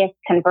the highest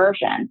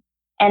conversion.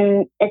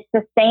 And it's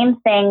the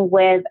same thing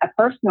with a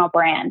personal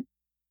brand.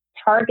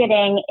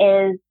 Targeting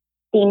is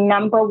the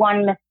number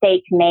one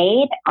mistake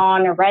made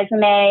on a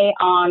resume,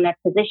 on a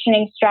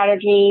positioning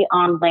strategy,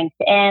 on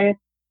LinkedIn,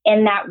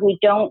 in that we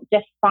don't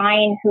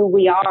define who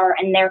we are,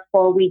 and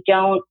therefore we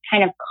don't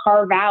kind of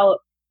carve out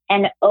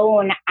and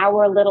own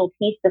our little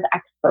piece of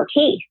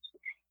expertise.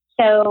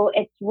 So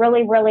it's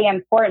really, really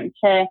important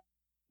to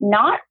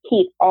not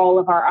keep all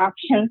of our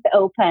options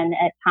open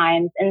at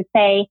times and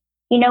say,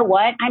 you know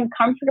what, I'm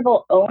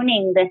comfortable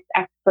owning this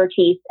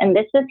expertise, and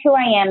this is who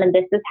I am, and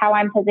this is how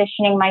I'm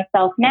positioning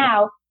myself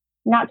now.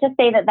 Not to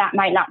say that that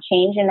might not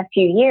change in a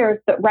few years,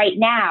 but right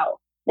now,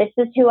 this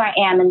is who I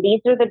am, and these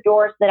are the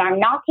doors that I'm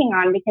knocking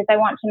on, because I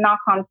want to knock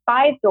on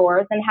 5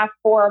 doors and have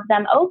 4 of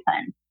them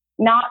open,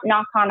 not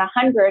knock on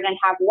 100 and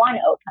have 1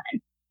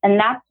 open. And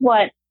that's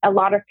what a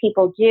lot of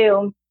people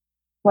do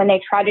when they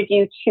try to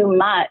do too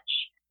much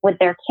with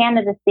their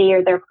candidacy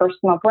or their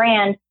personal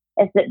brand,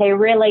 is that they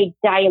really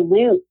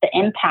dilute the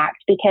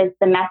impact because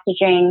the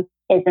messaging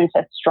isn't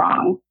as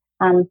strong.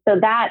 So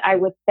that, I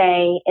would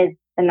say, is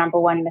the number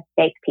one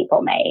mistake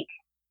people make.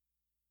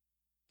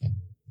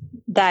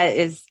 That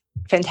is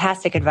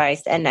fantastic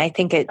advice. And I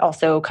think it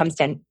also comes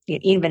down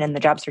even in the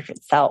job search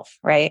itself,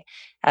 right?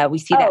 We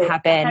see that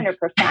happen.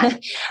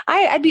 100%.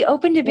 I'd be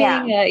open to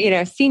being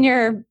a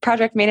senior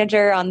project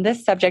manager on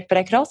this subject, but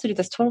I could also do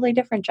this totally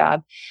different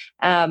job.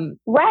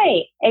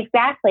 Right,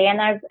 exactly.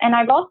 And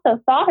I've also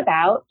thought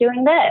about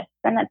doing this,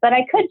 but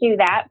I could do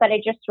that, but I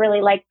just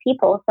really like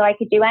people, so I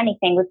could do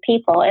anything with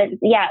people. And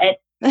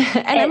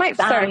I might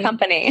start a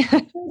company.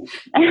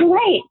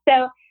 Right.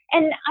 So,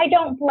 and I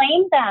don't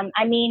blame them.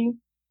 I mean,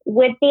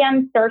 with the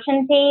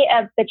uncertainty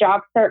of the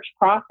job search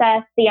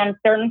process, the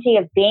uncertainty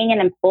of being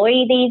an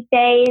employee these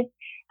days,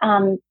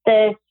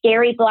 the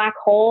scary black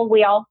hole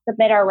we all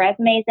submit our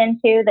resumes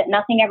into that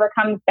nothing ever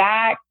comes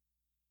back,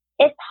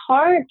 it's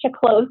hard to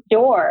close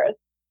doors.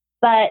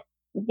 But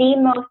the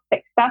most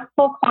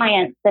successful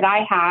clients that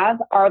I have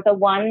are the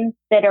ones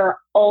that are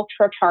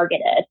ultra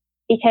targeted,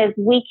 because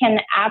we can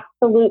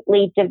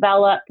absolutely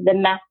develop the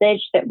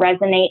message that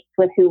resonates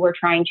with who we're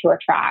trying to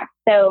attract.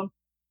 So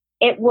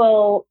it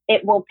will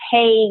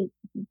pay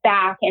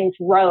back in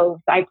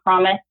droves. I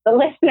promise the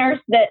listeners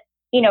that,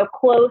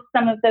 close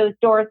some of those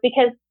doors,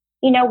 because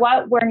you know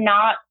what? We're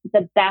not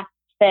the best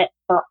fit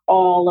for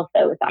all of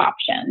those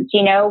options.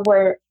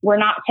 We're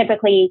not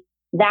typically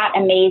that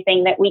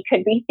amazing that we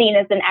could be seen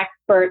as an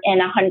expert in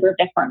 100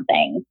 different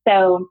things.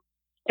 So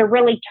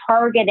really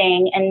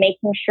targeting and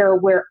making sure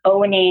we're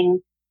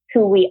owning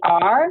who we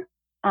are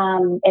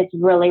is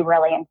really,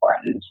 really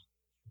important.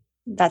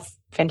 That's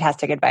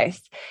fantastic advice.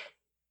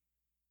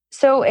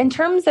 So in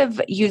terms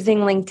of using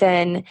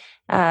LinkedIn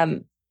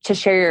to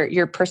share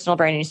your personal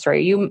branding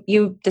story,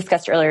 you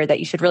discussed earlier that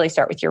you should really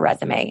start with your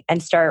resume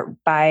and start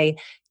by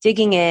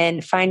digging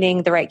in,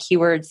 finding the right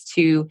keywords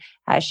to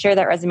share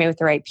that resume with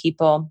the right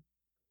people.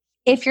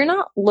 If you're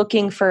not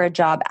looking for a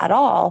job at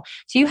all,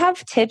 do you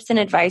have tips and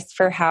advice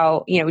for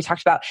how, we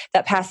talked about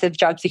that passive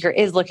job seeker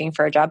is looking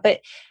for a job, but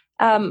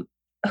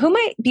who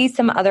might be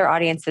some other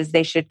audiences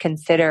they should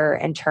consider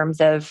in terms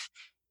of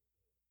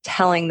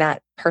telling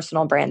that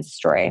personal brand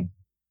story?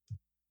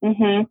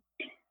 Mm-hmm.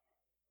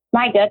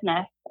 My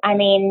goodness. I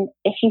mean,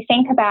 if you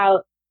think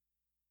about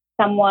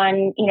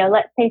someone,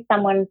 let's say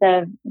someone's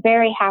a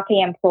very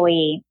happy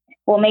employee.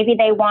 Well, maybe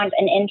they want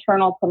an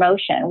internal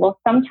promotion. Well,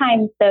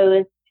 sometimes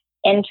those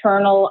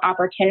internal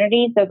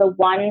opportunities are the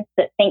ones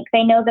that think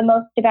they know the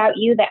most about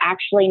you that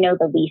actually know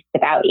the least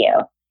about you.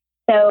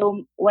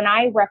 So when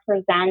I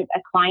represent a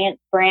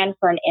client's brand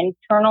for an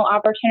internal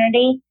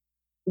opportunity,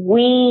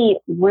 we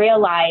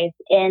realize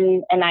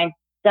and I've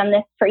done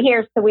this for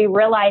years, so we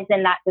realize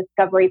in that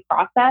discovery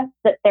process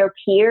that their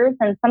peers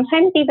and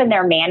sometimes even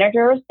their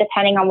managers,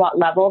 depending on what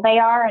level they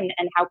are and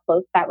how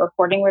close that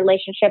reporting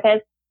relationship is,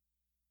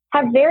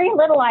 have very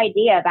little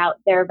idea about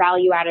their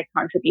value-added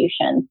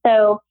contribution.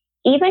 So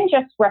even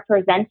just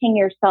representing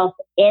yourself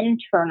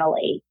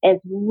internally is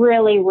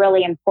really,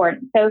 really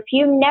important. So if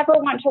you never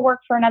want to work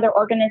for another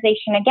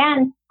organization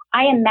again,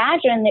 I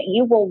imagine that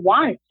you will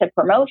want a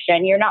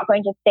promotion. You're not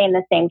going to stay in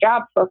the same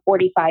job for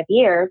 45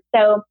 years.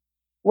 So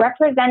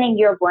representing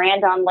your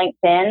brand on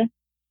LinkedIn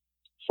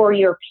for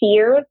your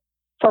peers,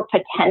 for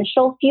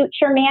potential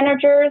future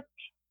managers,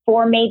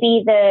 for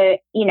maybe the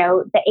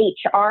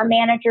HR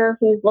manager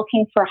who's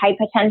looking for high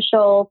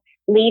potential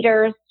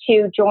leaders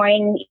to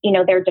join,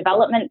 their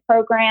development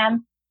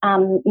program,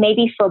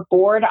 maybe for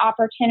board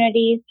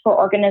opportunities for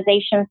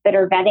organizations that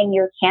are vetting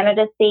your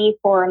candidacy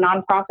for a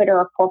nonprofit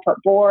or a corporate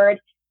board,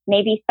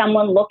 maybe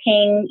someone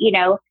looking,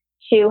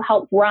 to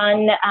help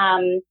run,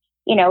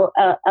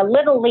 a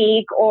little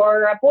league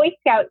or a Boy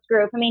Scouts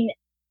group. I mean,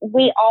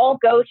 we all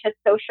go to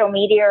social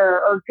media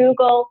or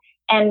Google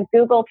and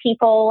Google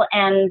people,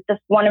 and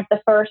one of the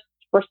first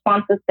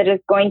responses that is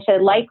going to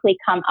likely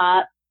come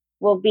up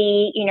will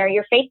be,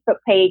 your Facebook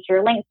page,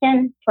 your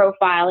LinkedIn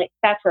profile,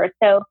 etc.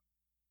 So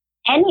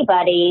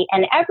anybody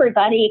and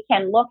everybody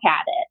can look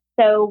at it.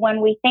 So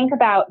when we think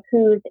about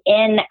who's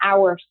in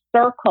our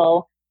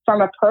circle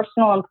from a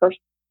personal and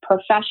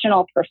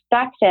professional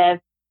perspective,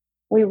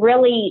 we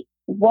really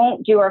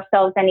won't do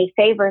ourselves any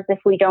favors if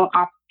we don't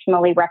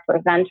optimally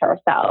represent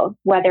ourselves,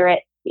 whether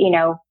it's,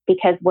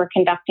 because we're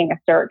conducting a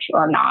search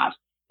or not,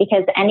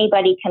 because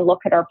anybody can look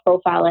at our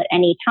profile at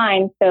any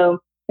time. So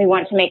we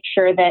want to make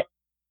sure that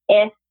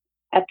if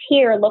a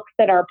peer looks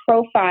at our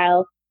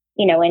profile,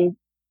 in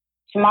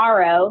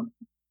tomorrow,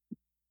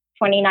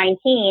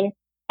 2019,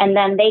 and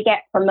then they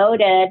get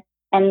promoted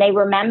and they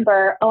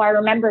remember, I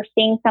remember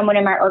seeing someone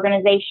in my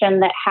organization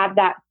that had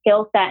that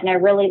skill set and I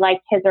really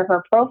liked his or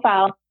her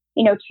profile.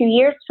 2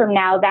 years from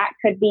now, that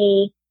could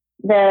be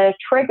the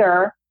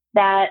trigger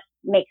that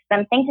makes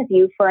them think of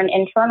you for an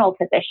internal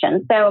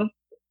position. So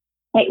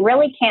it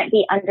really can't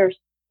be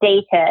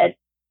understated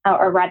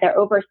or rather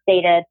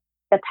overstated,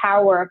 the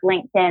power of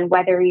LinkedIn,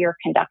 whether you're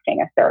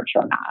conducting a search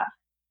or not.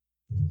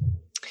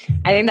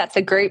 I think that's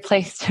a great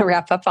place to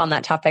wrap up on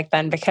that topic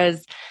then,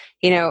 because,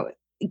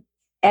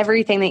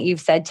 everything that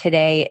you've said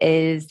today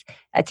is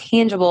a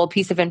tangible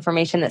piece of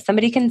information that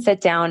somebody can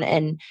sit down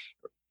and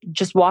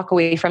just walk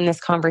away from this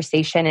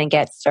conversation and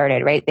get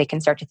started, right? They can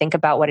start to think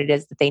about what it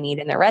is that they need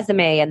in their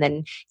resume and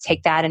then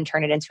take that and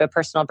turn it into a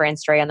personal brand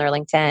story on their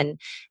LinkedIn.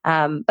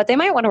 But they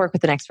might want to work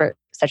with an expert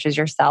such as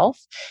yourself.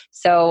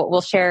 So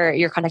we'll share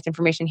your contact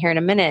information here in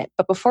a minute.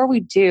 But before we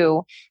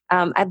do,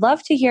 I'd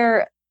love to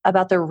hear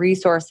about the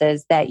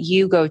resources that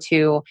you go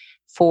to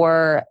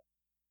for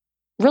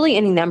really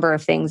any number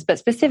of things, but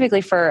specifically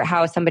for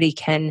how somebody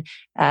can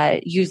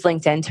use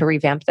LinkedIn to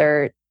revamp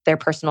their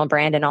personal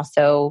brand and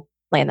also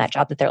land that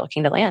job that they're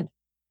looking to land.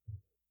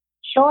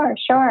 Sure.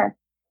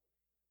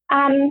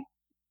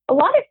 A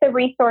lot of the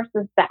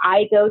resources that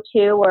I go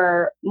to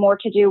are more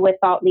to do with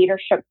thought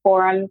leadership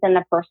forums in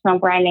the personal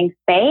branding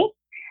space.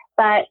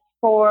 But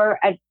for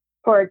a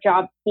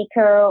job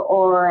seeker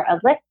or a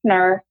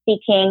listener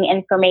seeking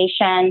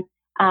information,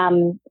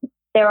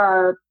 there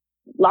are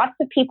lots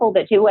of people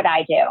that do what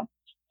I do.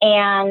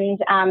 And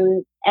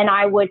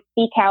I would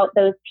seek out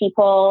those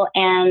people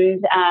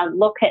and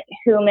look at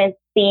whom is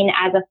seen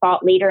as a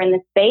thought leader in the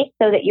space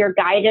so that you're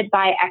guided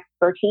by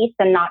expertise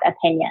and not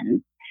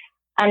opinions.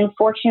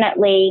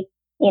 Unfortunately,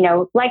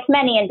 like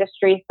many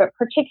industries, but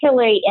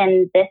particularly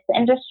in this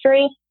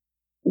industry,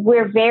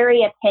 we're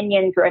very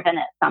opinion driven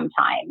at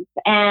sometimes.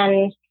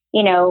 And,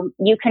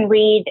 you can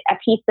read a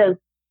piece of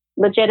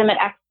legitimate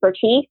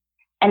expertise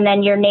and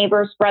then your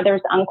neighbor's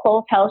brother's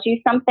uncle tells you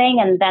something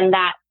and then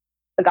that's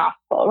the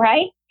gospel,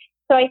 right?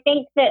 So I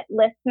think that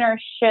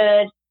listeners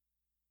should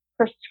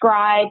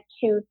prescribe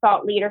to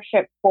thought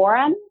leadership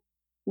forums,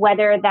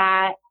 whether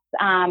that's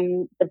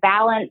the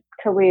Balance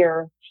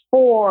Career,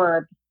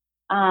 Forbes,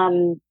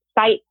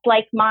 sites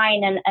like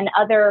mine and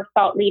other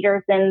thought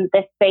leaders in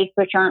this space,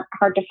 which aren't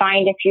hard to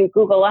find if you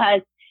Google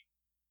us.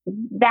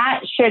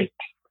 That should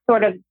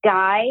sort of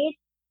guide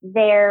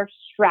their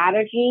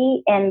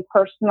strategy in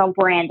personal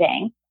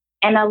branding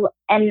and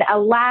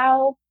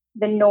allow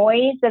the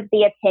noise of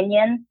the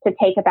opinions to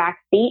take a back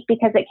seat,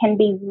 because it can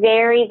be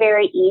very,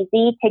 very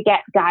easy to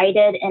get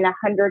guided in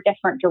 100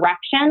 different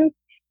directions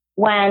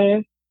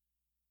when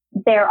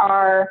there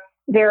are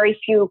very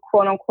few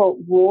quote unquote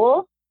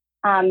rules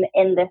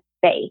in this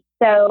space.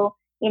 So,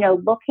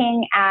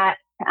 looking at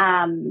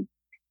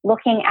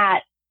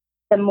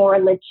the more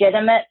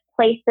legitimate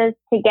places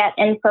to get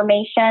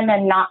information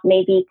and not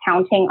maybe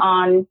counting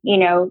on,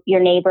 your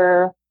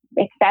neighbor,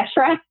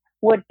 etc.,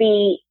 would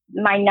be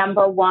my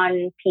number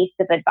one piece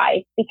of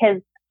advice,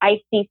 because I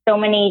see so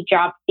many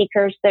job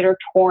seekers that are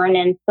torn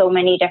in so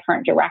many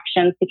different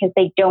directions because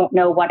they don't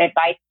know what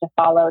advice to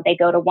follow. They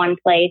go to one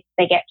place,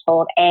 they get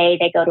told A,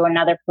 they go to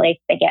another place,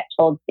 they get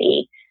told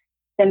B.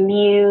 The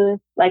Muse,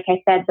 like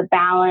I said, the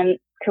Balance,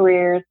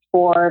 Careers,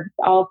 Forbes,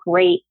 all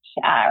great,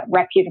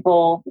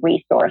 reputable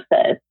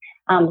resources.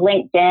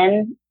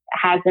 LinkedIn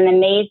has an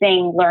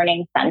amazing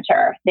learning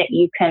center that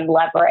you can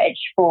leverage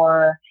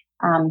for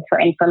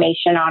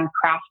information on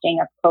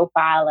crafting a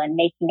profile and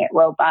making it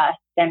robust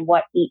and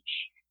what each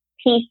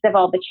piece of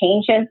all the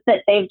changes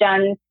that they've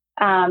done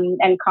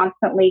and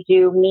constantly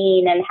do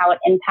mean and how it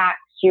impacts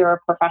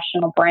your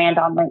professional brand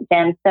on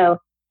LinkedIn. So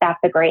that's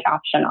a great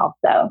option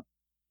also.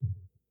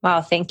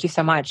 Wow. Thank you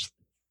so much.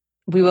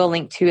 We will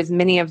link to as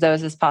many of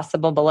those as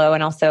possible below,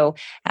 and also,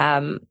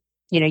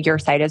 your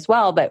site as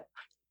well. But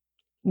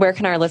where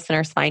can our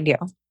listeners find you?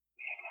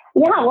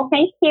 Yeah, well,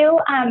 thank you.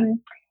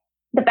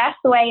 the best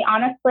way,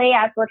 honestly,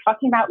 as we're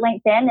talking about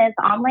LinkedIn, is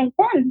on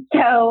LinkedIn.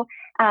 So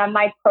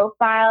my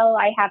profile,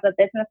 I have a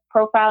business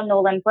profile,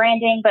 Nolan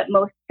Branding, but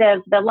most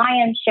of the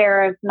lion's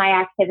share of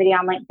my activity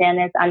on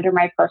LinkedIn is under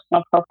my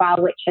personal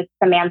profile, which is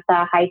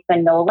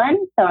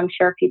Samantha-Nolan. So I'm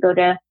sure if you go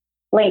to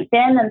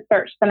LinkedIn and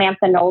search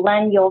Samantha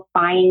Nolan, you'll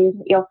find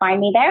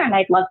me there, and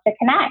I'd love to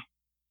connect.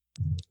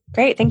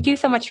 Great. Thank you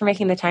so much for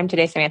making the time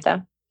today,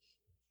 Samantha.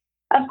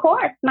 Of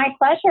course. My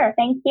pleasure.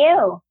 Thank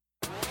you.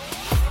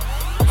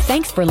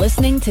 Thanks for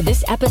listening to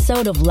this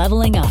episode of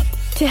Leveling Up.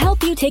 To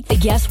help you take the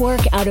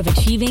guesswork out of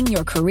achieving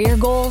your career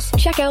goals,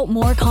 check out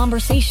more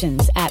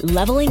conversations at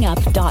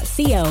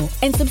levelingup.co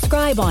and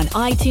subscribe on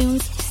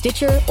iTunes,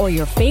 Stitcher, or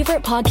your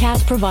favorite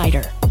podcast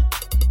provider.